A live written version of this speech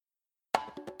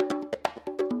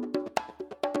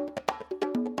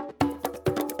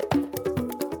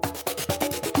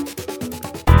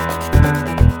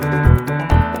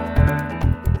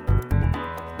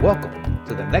Welcome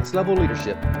to the Next Level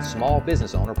Leadership Small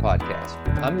Business Owner Podcast.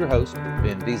 I'm your host,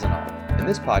 Ben Wiesenthal. In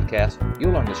this podcast,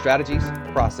 you'll learn the strategies,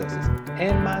 processes,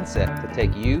 and mindset to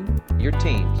take you, your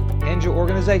teams, and your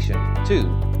organization to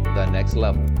the next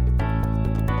level.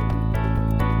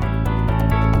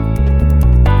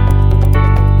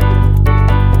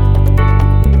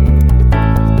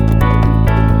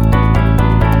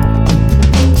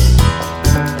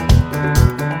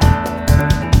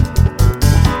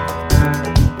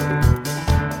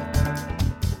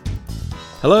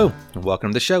 Hello, and welcome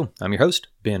to the show. I'm your host,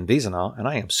 Ben Wiesenthal, and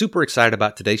I am super excited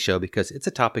about today's show because it's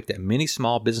a topic that many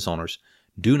small business owners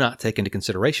do not take into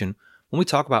consideration when we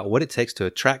talk about what it takes to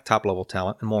attract top-level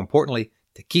talent and, more importantly,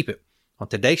 to keep it. On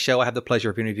today's show, I have the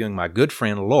pleasure of interviewing my good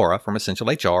friend Laura from Essential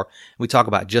HR, and we talk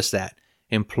about just that,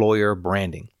 employer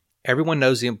branding. Everyone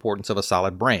knows the importance of a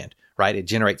solid brand, right? It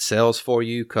generates sales for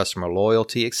you, customer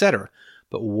loyalty, etc.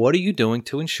 But what are you doing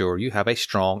to ensure you have a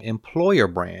strong employer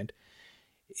brand?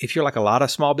 If you're like a lot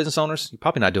of small business owners, you're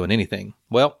probably not doing anything.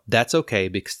 Well, that's okay,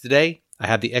 because today I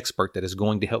have the expert that is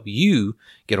going to help you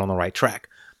get on the right track.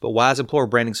 But why is employer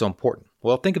branding so important?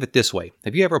 Well, think of it this way.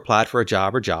 Have you ever applied for a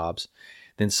job or jobs,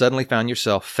 then suddenly found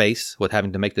yourself faced with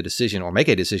having to make the decision or make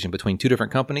a decision between two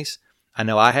different companies? I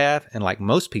know I have, and like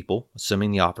most people,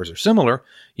 assuming the offers are similar,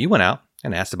 you went out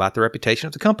and asked about the reputation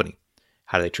of the company.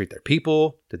 How do they treat their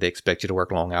people? Did they expect you to work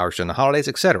long hours during the holidays,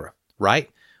 etc.? Right?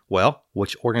 Well,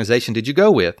 which organization did you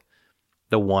go with?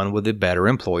 The one with the better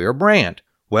employer brand.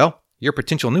 Well, your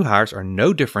potential new hires are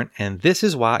no different, and this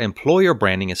is why employer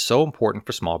branding is so important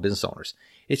for small business owners.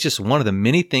 It's just one of the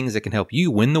many things that can help you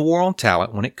win the war on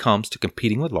talent when it comes to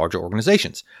competing with larger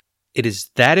organizations. It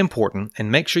is that important,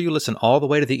 and make sure you listen all the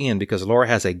way to the end because Laura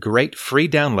has a great free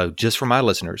download just for my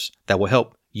listeners that will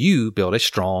help you build a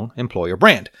strong employer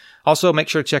brand. Also, make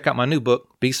sure to check out my new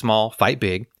book, Be Small, Fight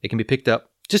Big. It can be picked up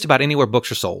just about anywhere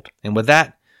books are sold. And with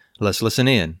that, let's listen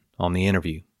in on the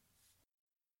interview.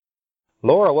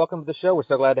 Laura, welcome to the show. We're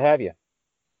so glad to have you.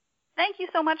 Thank you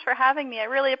so much for having me. I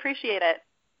really appreciate it.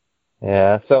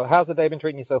 Yeah. So how's the day been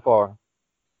treating you so far?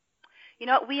 You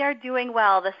know, we are doing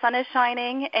well. The sun is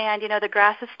shining and, the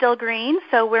grass is still green,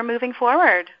 so we're moving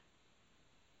forward.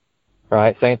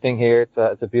 Right. Same thing here.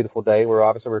 It's a beautiful day. We're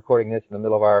obviously recording this in the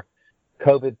middle of our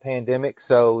COVID pandemic,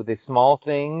 so the small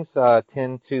things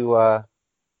tend to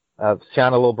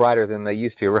shine a little brighter than they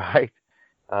used to, right?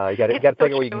 You got to take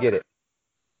it where you can get it.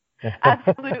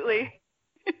 Absolutely.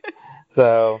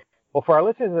 So, well, for our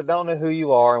listeners that don't know who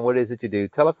you are and what it is that you do,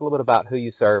 tell us a little bit about who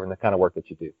you serve and the kind of work that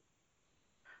you do.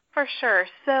 For sure.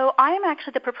 So I am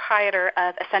actually the proprietor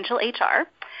of Essential HR.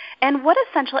 And what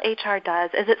Essential HR does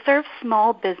is it serves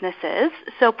small businesses.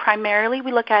 So primarily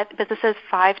we look at businesses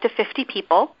 5 to 50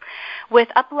 people with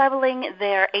up-leveling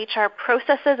their HR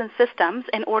processes and systems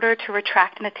in order to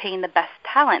attract and attain the best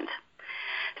talent.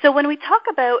 So when we talk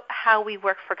about how we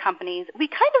work for companies, we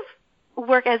kind of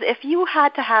work as if you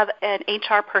had to have an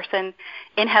HR person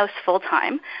in-house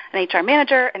full-time, an HR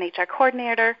manager, an HR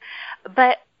coordinator,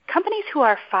 but companies who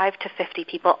are 5 to 50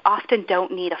 people often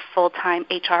don't need a full-time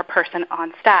HR person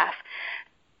on staff,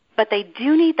 but they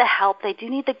do need the help, they do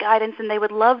need the guidance, and they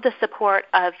would love the support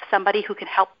of somebody who can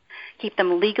help keep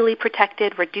them legally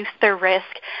protected, reduce their risk,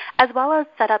 as well as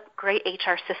set up great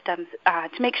HR systems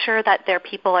to make sure that their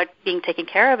people are being taken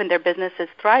care of and their business is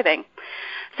thriving.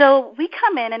 So we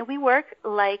come in and we work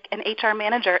like an HR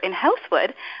manager in-house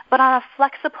would, but on a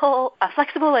flexible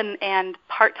and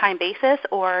part-time basis,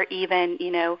 or even,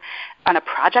 on a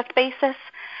project basis.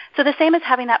 So the same as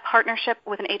having that partnership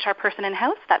with an HR person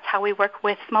in-house, that's how we work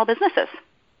with small businesses.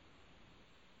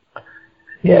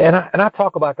 Yeah, and I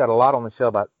talk about that a lot on the show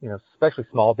about, especially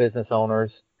small business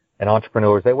owners and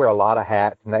entrepreneurs. They wear a lot of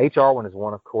hats, and the HR one is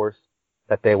one, of course,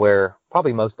 that they wear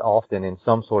probably most often in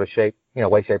some sort of shape,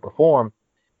 way, shape, or form.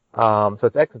 So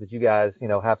it's excellent that you guys,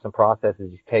 have some processes.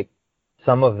 You take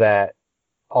some of that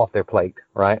off their plate,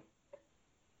 right?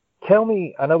 Tell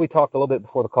me, I know we talked a little bit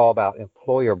before the call about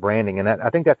employer branding, and I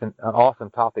think that's an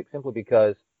awesome topic simply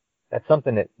because that's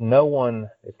something that no one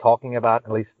is talking about,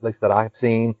 at least that I've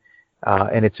seen.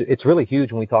 And it's really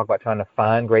huge when we talk about trying to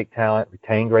find great talent,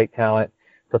 retain great talent.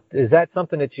 So is that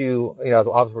something that you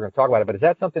obviously we're going to talk about it, but is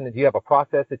that something that you have a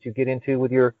process that you get into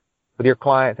with your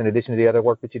clients in addition to the other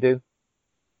work that you do?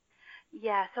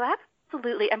 Yeah, so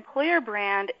absolutely. Employer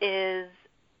brand is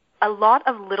a lot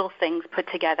of little things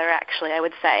put together, actually, I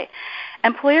would say.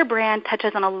 Employer brand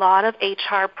touches on a lot of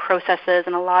HR processes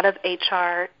and a lot of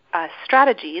HR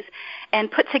strategies,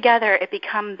 and put together, it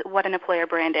becomes what an employer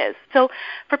brand is. So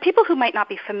for people who might not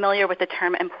be familiar with the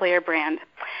term employer brand,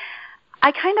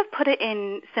 I kind of put it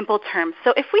in simple terms.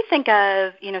 So if we think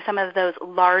of, some of those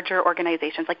larger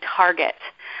organizations like Target,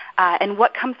 and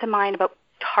what comes to mind about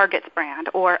Target's brand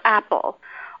or Apple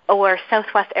or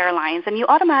Southwest Airlines, and you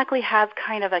automatically have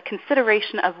kind of a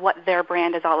consideration of what their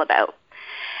brand is all about.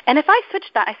 And if I switch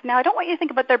that, I said, now I don't want you to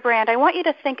think about their brand. I want you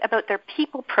to think about their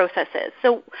people processes.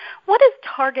 So what is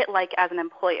Target like as an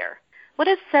employer? What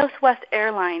is Southwest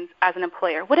Airlines as an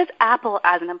employer? What is Apple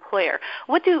as an employer?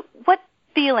 What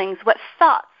feelings, what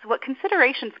thoughts, what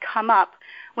considerations come up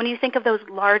when you think of those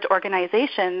large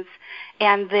organizations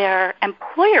and their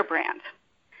employer brand?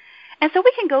 And so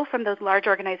we can go from those large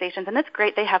organizations, and that's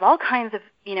great. They have all kinds of,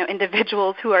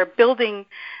 individuals who are building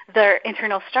their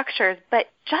internal structures, but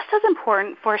just as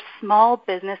important for a small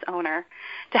business owner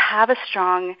to have a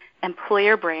strong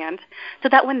employer brand so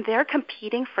that when they're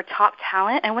competing for top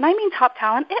talent, and when I mean top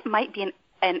talent, it might be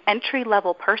an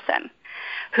entry-level person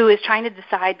who is trying to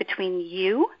decide between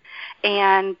you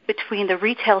and between the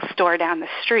retail store down the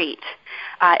street.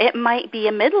 It might be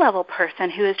a mid-level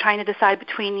person who is trying to decide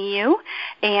between you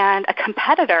and a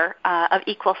competitor of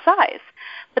equal size.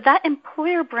 But that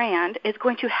employer brand is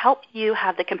going to help you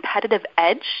have the competitive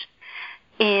edge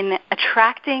in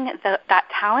attracting that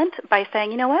talent by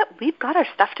saying, you know what, we've got our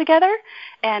stuff together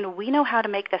and we know how to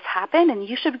make this happen, and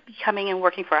you should be coming and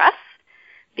working for us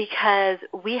because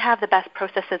we have the best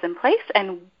processes in place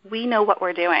and we know what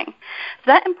we're doing. So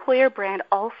that employer brand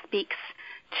all speaks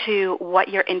to what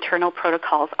your internal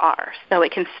protocols are. So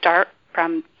it can start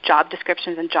from job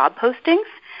descriptions and job postings,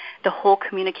 the whole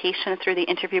communication through the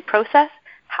interview process,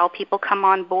 how people come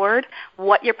on board,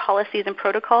 what your policies and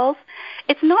protocols.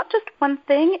 It's not just one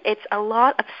thing, it's a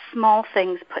lot of small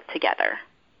things put together.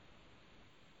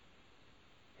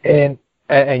 And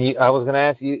I was going to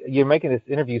ask you, you're making this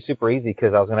interview super easy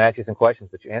because I was going to ask you some questions,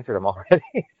 but you answered them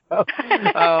already.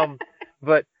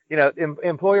 But,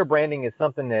 employer branding is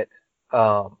something that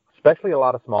especially a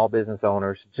lot of small business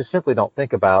owners just simply don't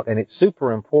think about, and it's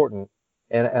super important.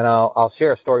 And I'll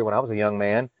share a story when I was a young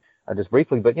man, just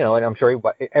briefly, but, and I'm sure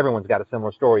everyone's got a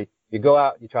similar story. You go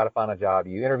out, you try to find a job,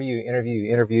 you interview,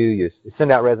 you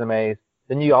send out resumes,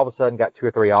 then you all of a sudden got 2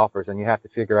 or 3 offers, and you have to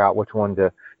figure out which one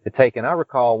to take. And I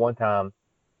recall one time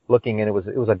looking, and it was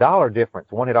 $1 difference.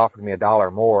 One had offered me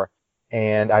 $1 more,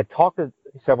 and I talked to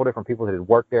several different people that had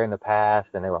worked there in the past,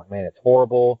 and they were like, man, it's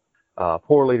horrible,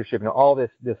 poor leadership, all this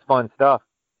fun stuff.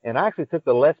 And I actually took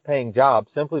the less paying job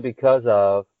simply because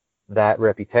of that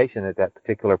reputation at that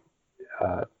particular,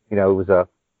 it was a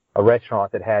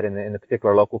restaurant that had in the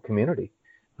particular local community.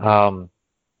 So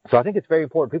I think it's very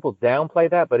important. People downplay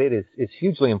that, but it's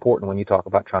hugely important when you talk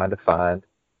about trying to find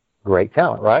great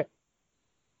talent, right?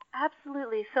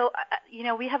 Absolutely. So,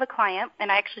 we have a client,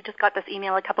 and I actually just got this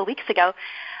email a couple of weeks ago,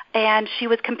 and she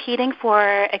was competing for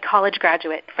a college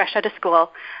graduate, fresh out of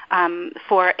school,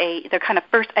 for their kind of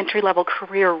first entry-level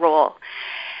career role.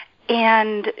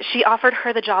 And she offered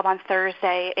her the job on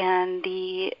Thursday, and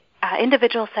the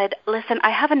individual said, listen,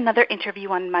 I have another interview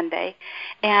on Monday,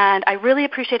 and I really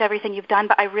appreciate everything you've done,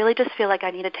 but I really just feel like I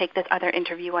need to take this other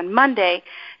interview on Monday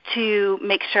to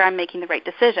make sure I'm making the right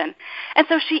decision. And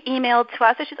so she emailed to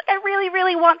us, and she's like, I really,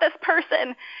 really want this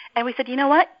person. And we said, you know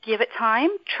what? Give it time.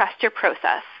 Trust your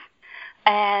process.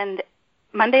 And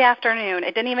Monday afternoon,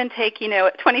 it didn't even take,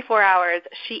 24 hours,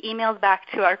 she emails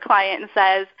back to our client and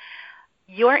says,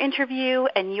 your interview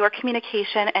and your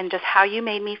communication and just how you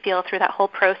made me feel through that whole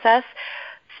process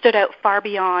stood out far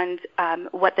beyond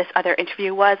what this other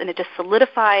interview was, and it just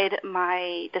solidified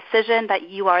my decision that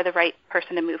you are the right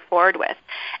person to move forward with.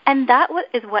 And that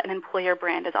is what an employer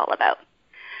brand is all about.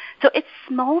 So it's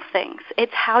small things.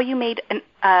 It's how you made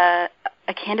a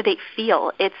candidate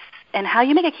feel. And how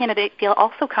you make a candidate feel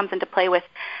also comes into play with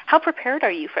how prepared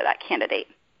are you for that candidate.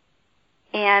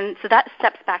 And so that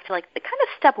steps back to the kind of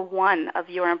step one of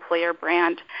your employer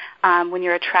brand when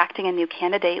you're attracting a new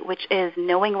candidate, which is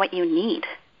knowing what you need.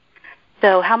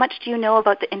 So how much do you know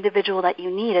about the individual that you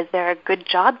need? Is there a good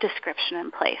job description in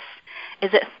place?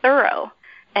 Is it thorough?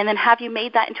 And then have you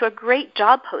made that into a great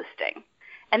job posting?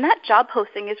 And that job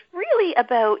posting is really it's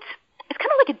kind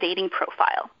of like a dating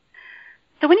profile.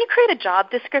 So when you create a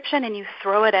job description and you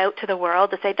throw it out to the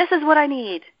world to say, this is what I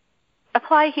need,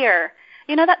 apply here,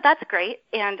 that's great,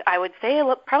 and I would say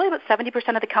probably about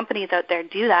 70% of the companies out there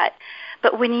do that.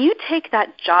 But when you take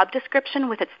that job description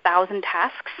with its 1,000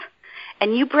 tasks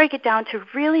and you break it down to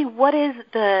really what is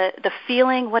the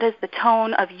feeling, what is the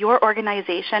tone of your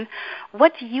organization,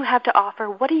 what do you have to offer,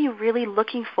 what are you really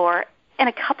looking for in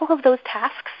a couple of those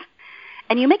tasks,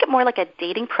 and you make it more like a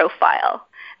dating profile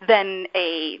than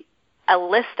a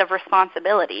list of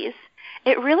responsibilities,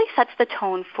 it really sets the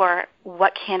tone for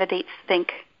what candidates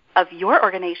think of your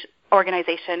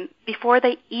organization before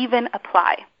they even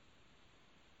apply.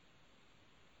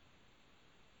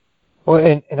 Well,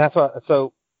 and that's why,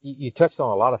 so you touched on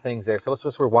a lot of things there. So let's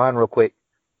just rewind real quick.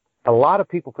 A lot of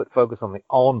people put focus on the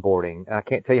onboarding. And I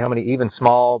can't tell you how many, even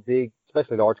small, big,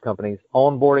 especially large companies,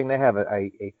 onboarding, they have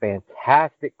a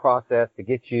fantastic process to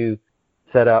get you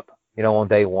set up, on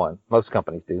day one. Most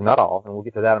companies do, not all, and we'll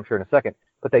get to that, I'm sure, in a second.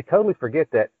 But they totally forget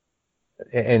that,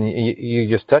 and you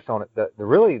just touched on it,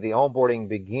 really the onboarding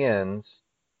begins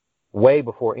way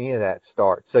before any of that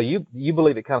starts. So you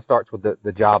believe it kind of starts with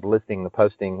the job listing, the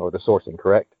posting, or the sourcing,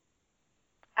 correct?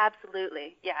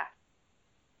 Absolutely, yeah.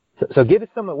 So give us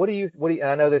some. What do you?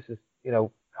 I know this is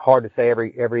hard to say.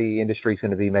 Every industry is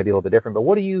going to be maybe a little bit different. But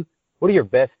what are your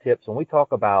best tips when we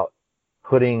talk about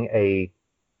putting a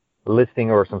listing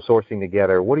or some sourcing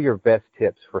together? What are your best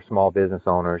tips for small business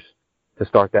owners to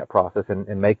start that process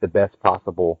and make the best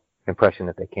possible impression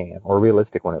that they can, or a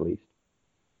realistic one at least?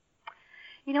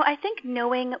 I think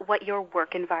knowing what your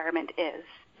work environment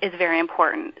is very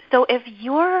important. So if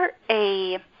you're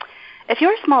a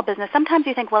small business, sometimes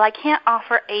you think, well, I can't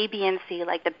offer A, B, and C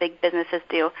like the big businesses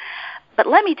do. But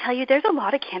let me tell you, there's a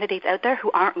lot of candidates out there who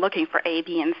aren't looking for A,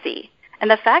 B, and C. And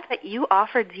the fact that you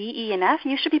offer D, E, and F,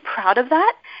 you should be proud of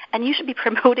that, and you should be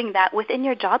promoting that within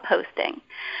your job posting.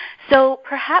 So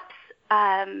perhaps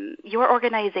your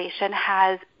organization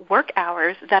has work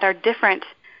hours that are different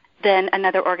than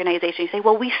another organization. You say,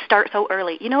 well, we start so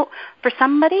early. For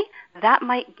somebody, that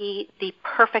might be the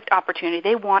perfect opportunity.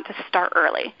 They want to start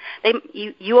early.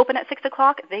 You open at 6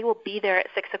 o'clock, they will be there at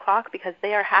 6 o'clock because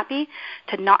they are happy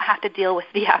to not have to deal with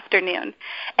the afternoon.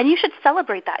 And you should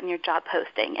celebrate that in your job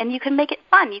posting. And you can make it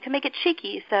fun. You can make it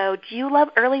cheeky. So do you love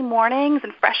early mornings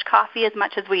and fresh coffee as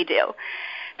much as we do?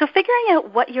 So figuring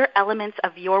out what your elements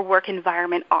of your work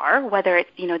environment are, whether it's,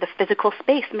 the physical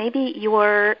space, maybe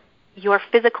your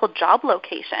physical job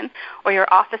location or your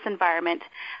office environment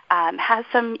has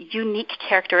some unique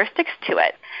characteristics to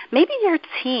it. Maybe your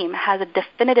team has a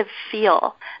definitive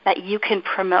feel that you can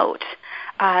promote,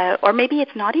 or maybe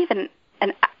it's not even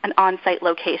an on-site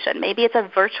location. Maybe it's a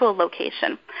virtual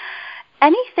location.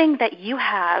 Anything that you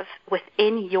have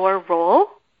within your role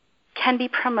can be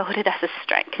promoted as a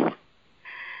strength.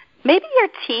 Maybe your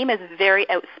team is very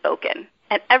outspoken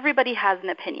and everybody has an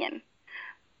opinion.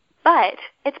 But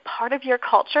it's part of your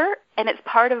culture, and it's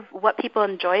part of what people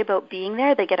enjoy about being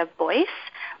there. They get a voice.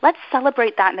 Let's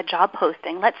celebrate that in the job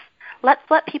posting. Let's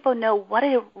let people know what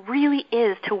it really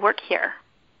is to work here.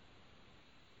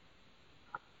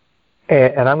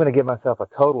 And I'm going to give myself a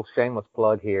total shameless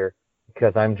plug here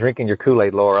because I'm drinking your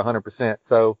Kool-Aid, Laura, 100%.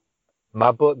 So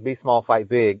my book, Be Small, Fight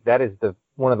Big, that is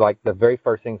one of the very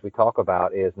first things we talk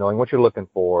about is knowing what you're looking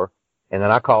for, and then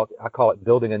I call it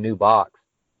building a new box.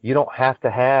 You don't have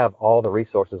to have all the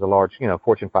resources a large,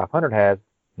 Fortune 500 has.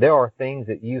 There are things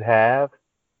that you have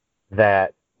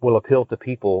that will appeal to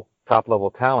people,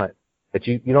 top-level talent, that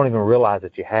you don't even realize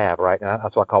that you have, right? And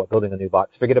that's why I call it building a new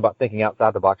box. Forget about thinking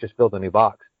outside the box. Just build a new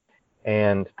box.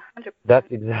 And 100%. that's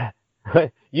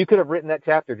exactly, you could have written that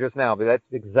chapter just now, but that's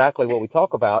exactly what we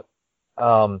talk about.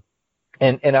 And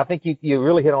I think you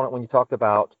really hit on it when you talked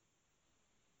about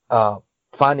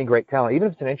finding great talent. Even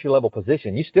if it's an entry-level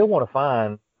position, you still want to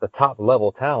find the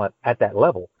top-level talent at that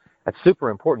level. That's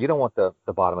super important. You don't want the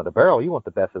bottom of the barrel. You want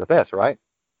the best of the best, right?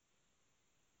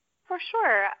 For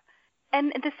sure.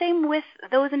 And the same with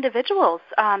those individuals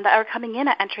that are coming in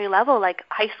at entry level, like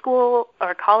high school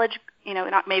or college,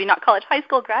 maybe not college, high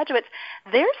school graduates.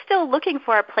 They're still looking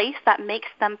for a place that makes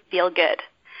them feel good.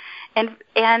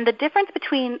 And the difference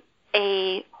between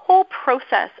a whole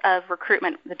process of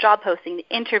recruitment, the job posting,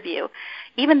 the interview,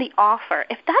 even the offer,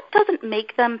 if that doesn't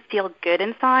make them feel good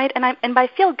inside, and by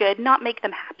feel good, not make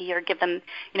them happy or give them,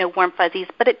 warm fuzzies,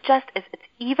 but it just is, it's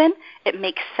even, it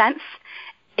makes sense.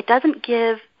 It doesn't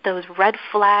give those red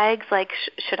flags like,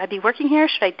 should I be working here?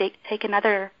 Should I take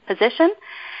another position?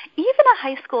 Even a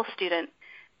high school student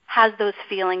has those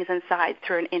feelings inside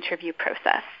through an interview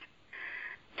process.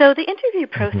 So the interview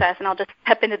process, and I'll just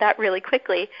step into that really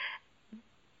quickly,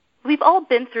 we've all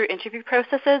been through interview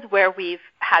processes where we've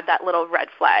had that little red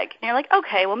flag. And you're like,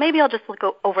 okay, well, maybe I'll just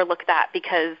overlook that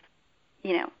because,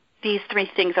 these 3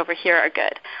 things over here are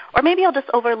good. Or maybe I'll just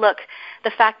overlook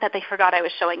the fact that they forgot I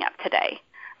was showing up today.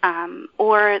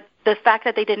 Or the fact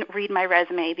that they didn't read my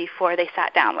resume before they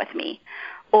sat down with me.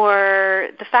 Or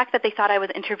the fact that they thought I was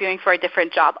interviewing for a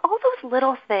different job. All those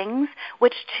little things,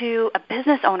 which to a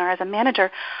business owner, as a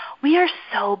manager, we are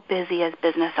so busy as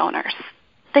business owners.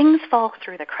 Things fall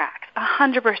through the cracks,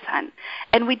 100%.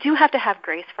 And we do have to have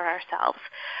grace for ourselves.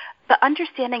 But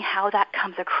understanding how that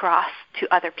comes across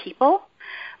to other people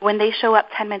when they show up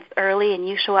 10 minutes early and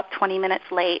you show up 20 minutes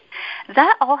late.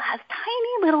 That all has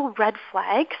tiny little red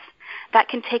flags that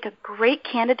can take a great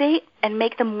candidate and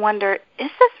make them wonder, is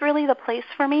this really the place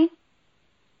for me?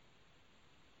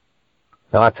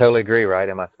 No, I totally agree, right?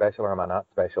 Am I special or am I not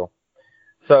special?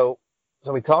 So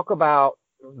we talk about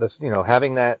this,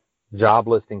 having that job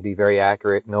listing be very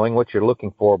accurate, knowing what you're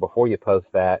looking for before you post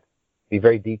that, be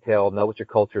very detailed, know what your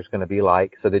culture is going to be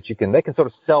like so that they can sort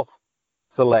of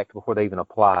self-select before they even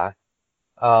apply.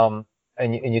 And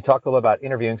you talked a little about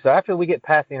interviewing. So after we get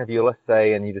past the interview, let's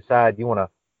say, and you decide you want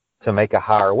to make a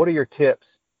hire, what are your tips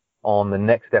on the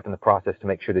next step in the process to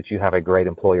make sure that you have a great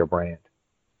employer brand?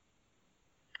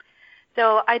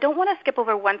 So I don't want to skip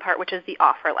over one part, which is the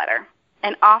offer letter.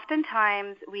 And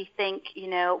oftentimes we think,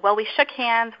 well, we shook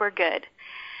hands, we're good.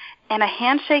 And a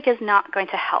handshake is not going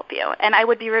to help you. And I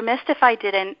would be remiss if I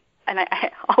didn't, and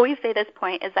I always say this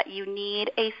point, is that you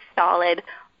need a solid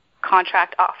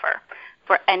contract offer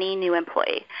for any new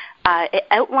employee. It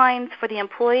outlines for the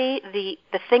employee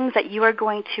the things that you are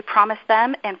going to promise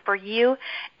them, and for you,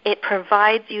 it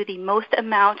provides you the most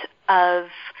amount of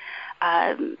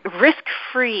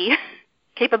risk-free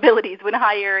capabilities when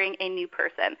hiring a new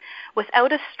person.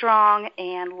 Without a strong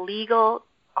and legal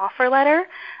offer letter,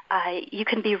 you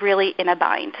can be really in a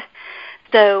bind.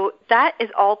 So that is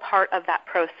all part of that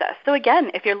process. So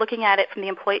again, if you're looking at it from the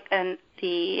employee and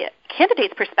the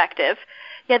candidate's perspective,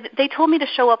 yeah, they told me to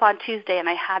show up on Tuesday and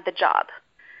I had the job.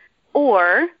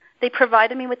 Or they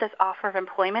provided me with this offer of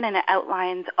employment and it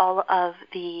outlines all of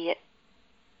the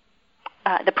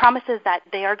promises that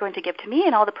they are going to give to me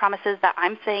and all the promises that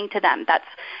I'm saying to them.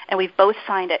 And we've both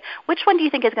signed it. Which one do you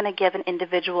think is going to give an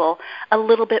individual a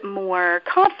little bit more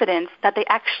confidence that they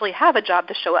actually have a job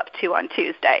to show up to on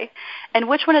Tuesday? And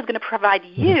which one is going to provide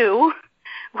you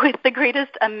with the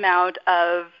greatest amount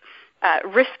of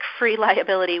risk-free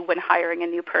liability when hiring a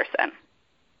new person?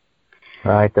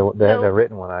 Right, the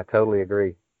written one. I totally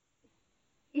agree.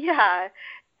 Yeah.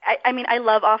 I mean, I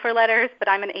love offer letters, but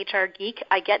I'm an HR geek.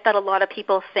 I get that a lot of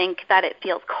people think that it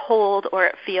feels cold or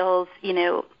it feels,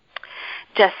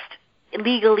 just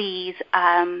legalese.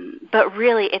 But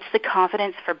really, it's the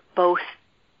confidence for both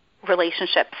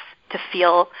relationships to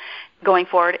feel going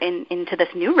forward into this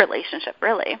new relationship,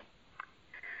 really.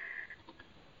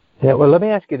 Yeah, well, let me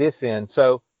ask you this then.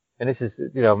 So, and this is,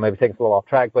 maybe taking us a little off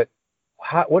track, but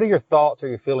what are your thoughts or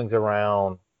your feelings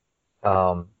around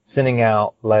sending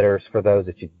out letters for those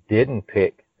that you didn't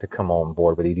pick to come on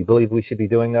board with you? Do you believe we should be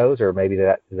doing those, or maybe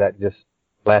is that just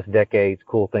last decade's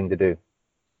cool thing to do?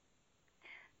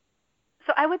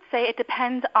 So I would say it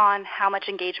depends on how much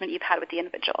engagement you've had with the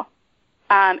individual.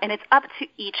 And it's up to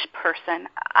each person.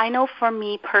 I know for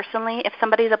me personally, if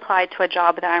somebody's applied to a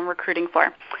job that I'm recruiting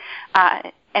for,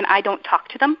 and I don't talk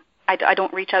to them, I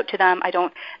don't reach out to them,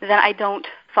 then I don't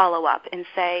follow up and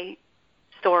say,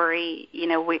 sorry,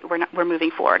 we're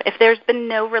moving forward. If there's been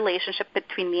no relationship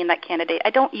between me and that candidate, I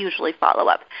don't usually follow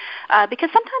up because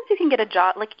sometimes you can get a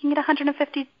job, like you can get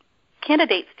 150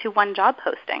 candidates to one job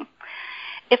posting.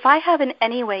 If I have in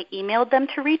any way emailed them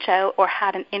to reach out or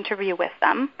had an interview with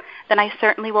them, then I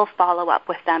certainly will follow up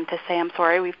with them to say, I'm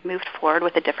sorry, we've moved forward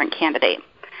with a different candidate.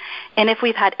 And if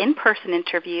we've had in-person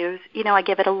interviews, I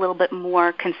give it a little bit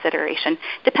more consideration,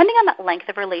 depending on the length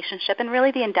of relationship and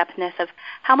really the in-depthness of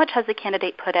how much has the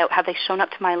candidate put out. Have they shown up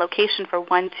to my location for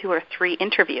 1, 2, or 3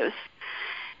 interviews?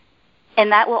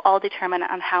 And that will all determine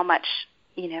on how much,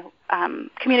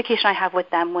 communication I have with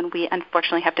them when we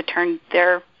unfortunately have to turn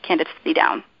their candidacy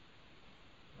down.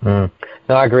 No,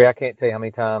 I agree. I can't tell you how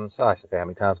many times, I should say how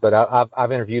many times, but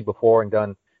I've interviewed before and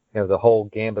done, the whole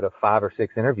gambit of 5 or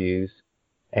 6 interviews.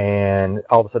 And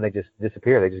all of a sudden they just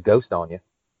disappear. They just ghost on you.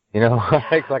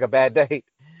 It's like a bad date.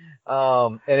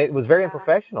 And it was very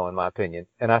unprofessional in my opinion.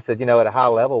 And I said, at a high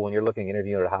level, when you're looking at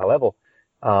interviewing at a high level,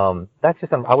 that's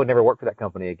just, I would never work for that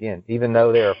company again, even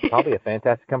though they're probably a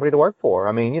fantastic company to work for.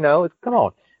 I mean, come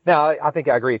on. Now, I think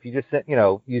I agree. If you just sent,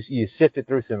 you sifted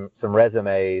through some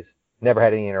resumes, never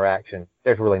had any interaction,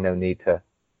 there's really no need to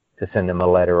send them a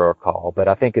letter or a call. But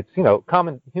I think it's,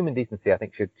 common human decency, I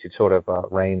think should sort of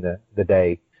reign the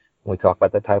day when we talk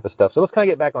about that type of stuff. So let's kind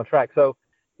of get back on track. So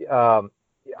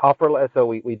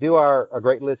we do a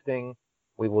great listing.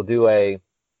 We will do a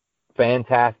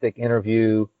fantastic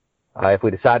interview. If we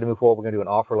decide to move forward, we're going to do an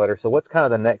offer letter. So what's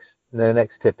kind of the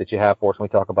next tip that you have for us when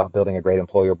we talk about building a great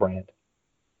employer brand?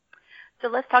 So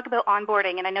let's talk about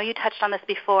onboarding. And I know you touched on this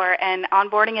before, and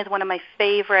onboarding is one of my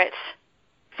favorite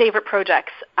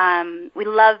projects. We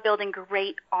love building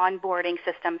great onboarding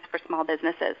systems for small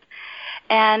businesses.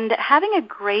 And having a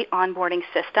great onboarding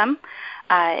system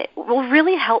will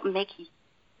really help make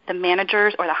the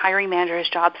manager's or the hiring manager's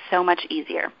job so much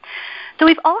easier. So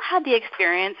we've all had the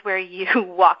experience where you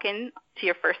walk in to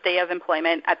your first day of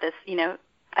employment at this,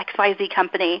 XYZ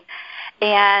company,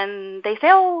 and they say,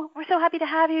 "Oh, we're so happy to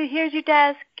have you. Here's your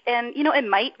desk." And, it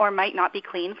might or might not be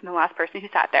clean from the last person who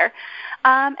sat there.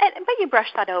 But you brush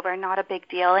that over, not a big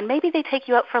deal. And maybe they take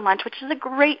you out for lunch, which is a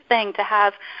great thing to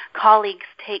have colleagues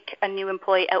take a new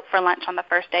employee out for lunch on the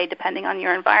first day, depending on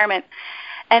your environment.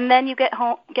 And then you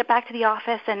get back to the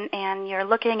office, and you're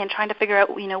looking and trying to figure out,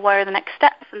 what are the next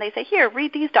steps. And they say, "Here,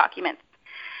 read these documents."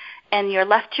 And you're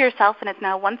left to yourself, and it's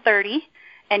now 1:30,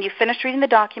 and you finished reading the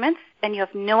documents, and you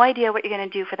have no idea what you're going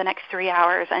to do for the next 3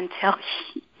 hours until,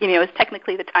 it's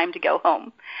technically the time to go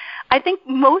home. I think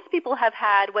most people have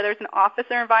had, whether it's an office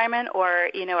environment or,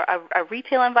 a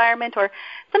retail environment or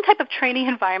some type of training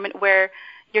environment where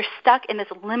you're stuck in this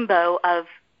limbo of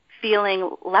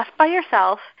feeling left by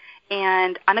yourself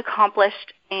and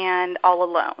unaccomplished and all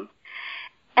alone.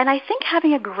 And I think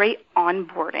having a great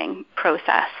onboarding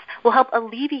process will help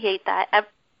alleviate that.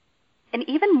 And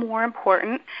even more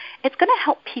important, it's going to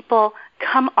help people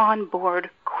come on board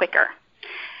quicker.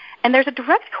 And there's a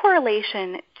direct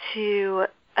correlation to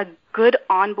a good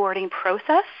onboarding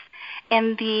process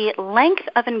and the length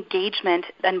of engagement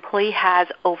the employee has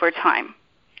over time.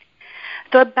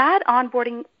 So a bad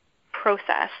onboarding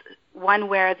process, one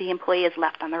where the employee is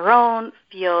left on their own,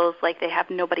 feels like they have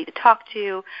nobody to talk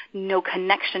to, no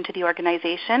connection to the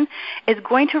organization, is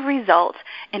going to result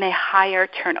in a higher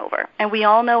turnover. And we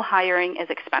all know hiring is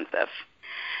expensive.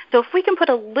 So if we can put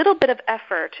a little bit of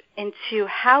effort into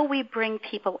how we bring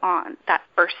people on that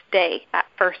first day, that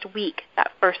first week,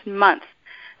 that first month,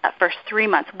 that first 3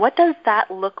 months, what does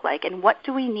that look like, and what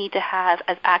do we need to have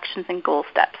as actions and goal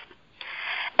steps?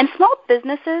 And small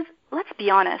businesses, let's be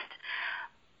honest,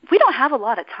 we don't have a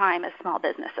lot of time as small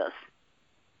businesses.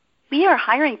 We are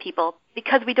hiring people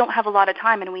because we don't have a lot of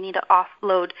time and we need to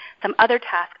offload some other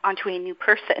task onto a new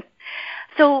person.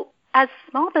 So as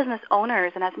small business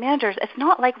owners and as managers, it's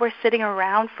not like we're sitting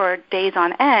around for days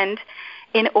on end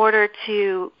in order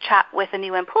to chat with a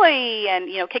new employee and,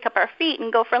 kick up our feet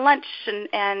and go for lunch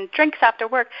and drinks after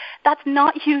work. That's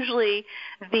not usually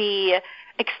the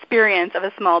experience of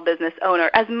a small business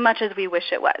owner, as much as we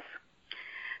wish it was.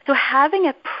 So having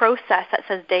a process that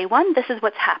says, day one, this is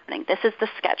what's happening. This is the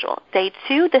schedule. Day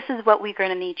two, this is what we're going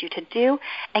to need you to do.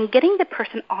 And getting the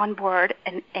person on board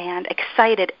and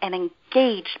excited and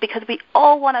engaged, because we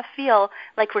all want to feel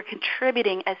like we're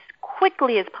contributing as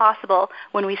quickly as possible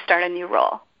when we start a new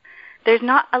role. There's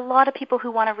not a lot of people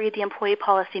who want to read the employee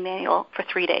policy manual for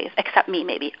 3 days, except me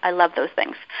maybe. I love those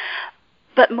things.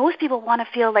 But most people want to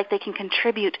feel like they can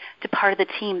contribute to part of the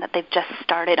team that they've just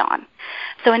started on.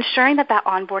 So ensuring that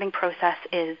onboarding process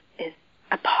is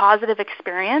a positive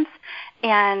experience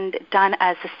and done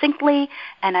as succinctly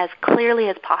and as clearly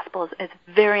as possible is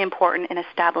very important in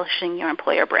establishing your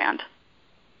employer brand.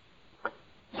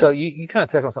 So you kind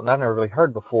of touched on something I've never really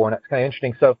heard before, and that's kind of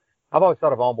interesting. So I've always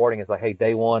thought of onboarding as like, hey,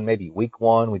 day one, maybe week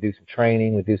one, we do some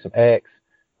training, we do some X.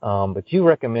 But you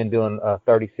recommend doing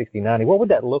 30, 60, 90. What would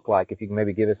that look like if you can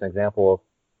maybe give us an example of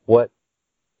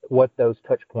what those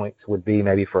touch points would be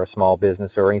maybe for a small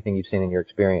business or anything you've seen in your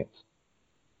experience?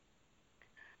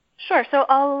 Sure. So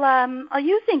I'll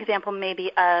use the example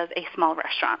maybe of a small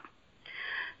restaurant.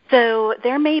 So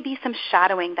there may be some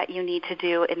shadowing that you need to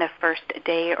do in the first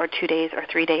day or 2 days or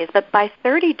 3 days, but by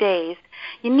 30 days,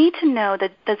 you need to know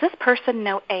that does this person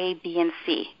know A, B, and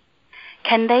C?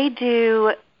 Can they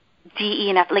do D, E,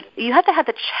 and F? Like, you have to have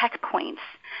the checkpoints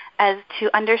as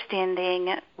to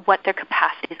understanding what their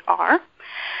capacities are.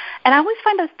 And I always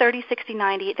find those 30, 60,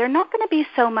 90, they're not going to be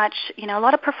so much, a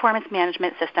lot of performance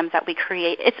management systems that we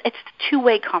create. It's a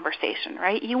two-way conversation,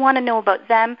 right? You want to know about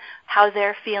them, how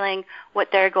they're feeling,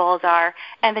 what their goals are,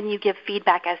 and then you give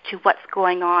feedback as to what's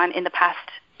going on in the past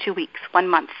 2 weeks, 1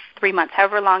 month, 3 months,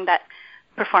 however long that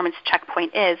performance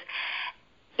checkpoint is.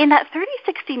 In that 30,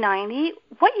 60, 90,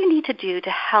 what you need to do to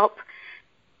help,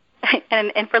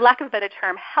 and for lack of a better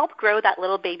term, help grow that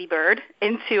little baby bird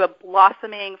into a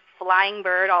blossoming, flying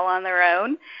bird all on their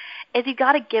own, is you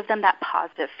got to give them that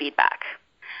positive feedback.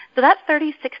 So that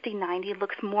 30, 60, 90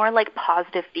 looks more like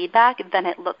positive feedback than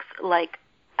it looks like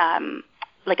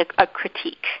a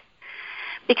critique.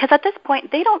 Because at this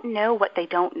point, they don't know what they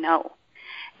don't know.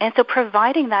 And so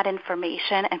providing that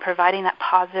information and providing that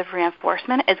positive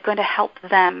reinforcement is going to help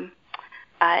them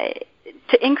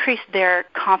to increase their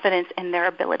confidence in their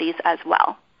abilities as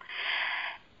well.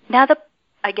 Now,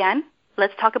 again,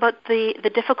 let's talk about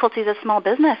the difficulties of small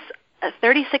business.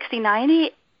 30, 60,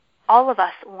 90, all of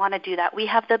us want to do that. We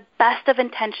have the best of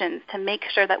intentions to make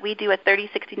sure that we do a 30,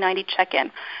 60, 90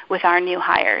 check-in with our new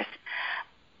hires.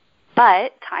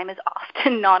 but time is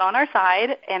often not on our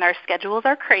side, and our schedules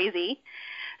are crazy.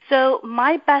 So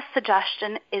my best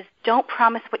suggestion is don't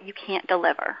promise what you can't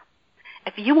deliver.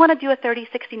 If you want to do a 30,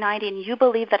 60, 90 and you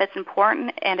believe that it's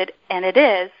important, and it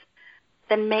is,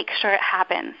 then make sure it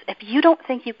happens. If you don't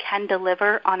think you can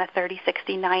deliver on a 30,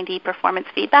 60, 90 performance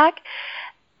feedback,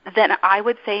 then I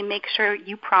would say make sure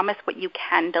you promise what you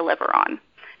can deliver on,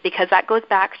 because that goes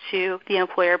back to the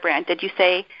employer brand. Did you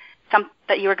say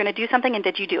that you were going to do something, and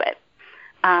did you do it?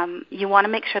 You want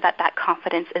to make sure that that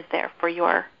confidence is there for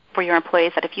your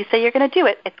employees, that if you say you're going to do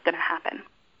it, it's going to happen.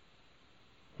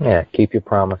 Yeah, keep your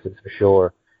promises for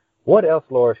sure. What else,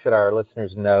 Laura, should our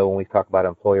listeners know when we talk about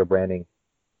employer branding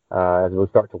as we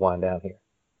start to wind down here?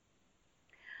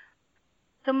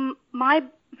 So my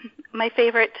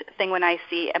favorite thing when I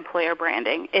see employer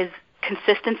branding is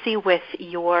consistency with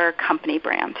your company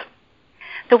brand.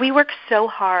 So we work so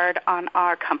hard on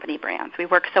our company brands. We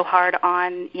work so hard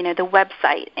on, the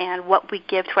website and what we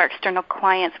give to our external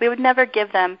clients. We would never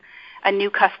give them a new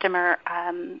customer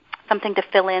something to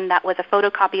fill in that was a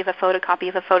photocopy of a photocopy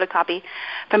of a photocopy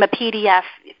from a PDF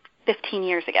 15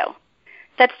 years ago.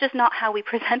 That's just not how we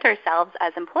present ourselves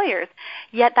as employers.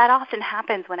 Yet that often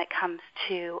happens when it comes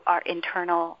to our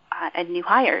internal and new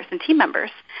hires and team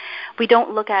members. We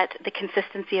don't look at the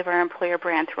consistency of our employer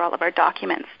brand through all of our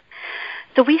documents.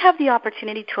 So we have the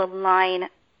opportunity to align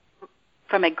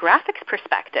from a graphics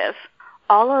perspective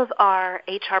all of our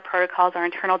HR protocols, our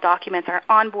internal documents, our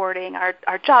onboarding,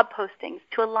 our job postings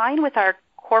to align with our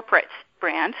corporate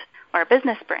brand, our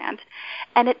business brand,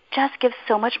 and it just gives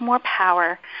so much more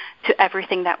power to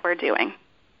everything that we're doing.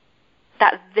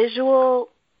 That visual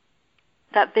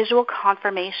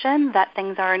confirmation that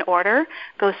things are in order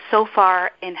goes so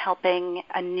far in helping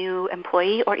a new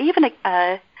employee or even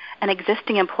an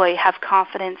existing employee have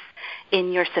confidence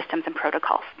in your systems and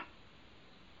protocols.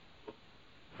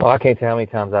 Well, I can't tell how many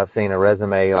times I've seen a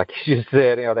resume, like you just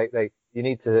said, you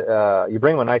need to, you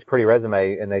bring them a nice, pretty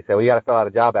resume, and they say, well, you got to fill out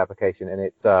a job application, and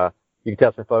it's, you can tell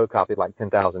it's been photocopied like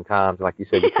 10,000 times. Like you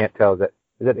said, you can't tell, is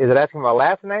it asking for my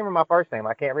last name or my first name?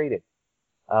 I can't read it.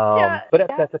 But it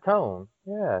sets a tone.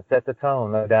 Yeah, it sets a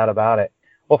tone, no doubt about it.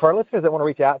 Well, for our listeners that want to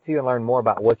reach out to you and learn more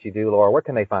about what you do, Laura, where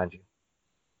can they find you?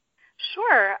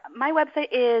 Sure. My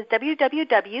website is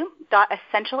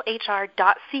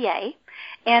www.essentialhr.ca.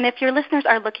 And if your listeners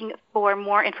are looking for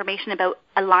more information about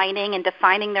aligning and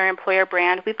defining their employer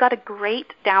brand, we've got a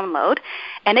great download,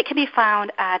 and it can be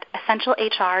found at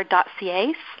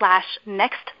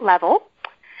essentialhr.ca/nextlevel.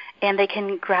 And they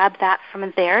can grab that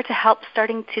from there to help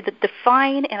starting to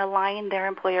define and align their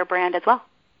employer brand as well.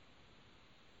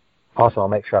 Also, I'll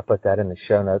make sure I put that in the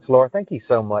show notes. Laura, thank you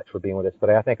so much for being with us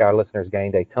today. I think our listeners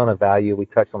gained a ton of value. We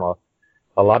touched on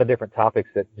a lot of different topics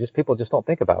that people just don't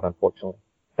think about, unfortunately.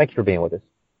 Thank you for being with us.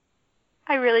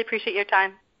 I really appreciate your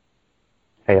time.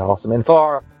 Hey, awesome. And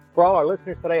for all our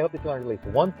listeners today, I hope that you learned at least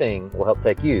one thing that will help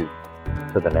take you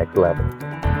to the next level.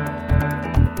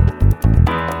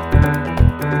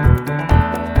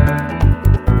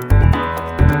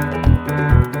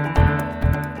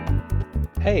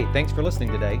 Hey, thanks for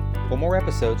listening today. For more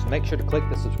episodes, make sure to click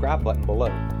the subscribe button below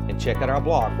and check out our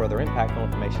blog for other impactful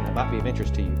information that might be of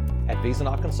interest to you at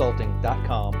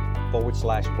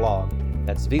visanconsulting.com/blog.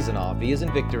 That's Visana, V as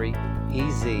in victory,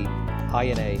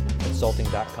 EZINA,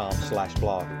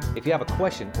 consulting.com/blog. If you have a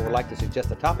question or would like to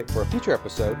suggest a topic for a future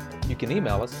episode, you can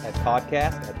email us at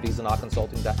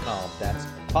podcast@visanaconsulting.com. That's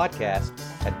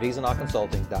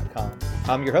podcast@visanaconsulting.com.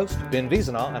 I'm your host, Ben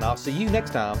Visana, and I'll see you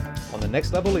next time on the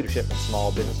Next Level Leadership and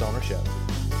Small Business Owner Show.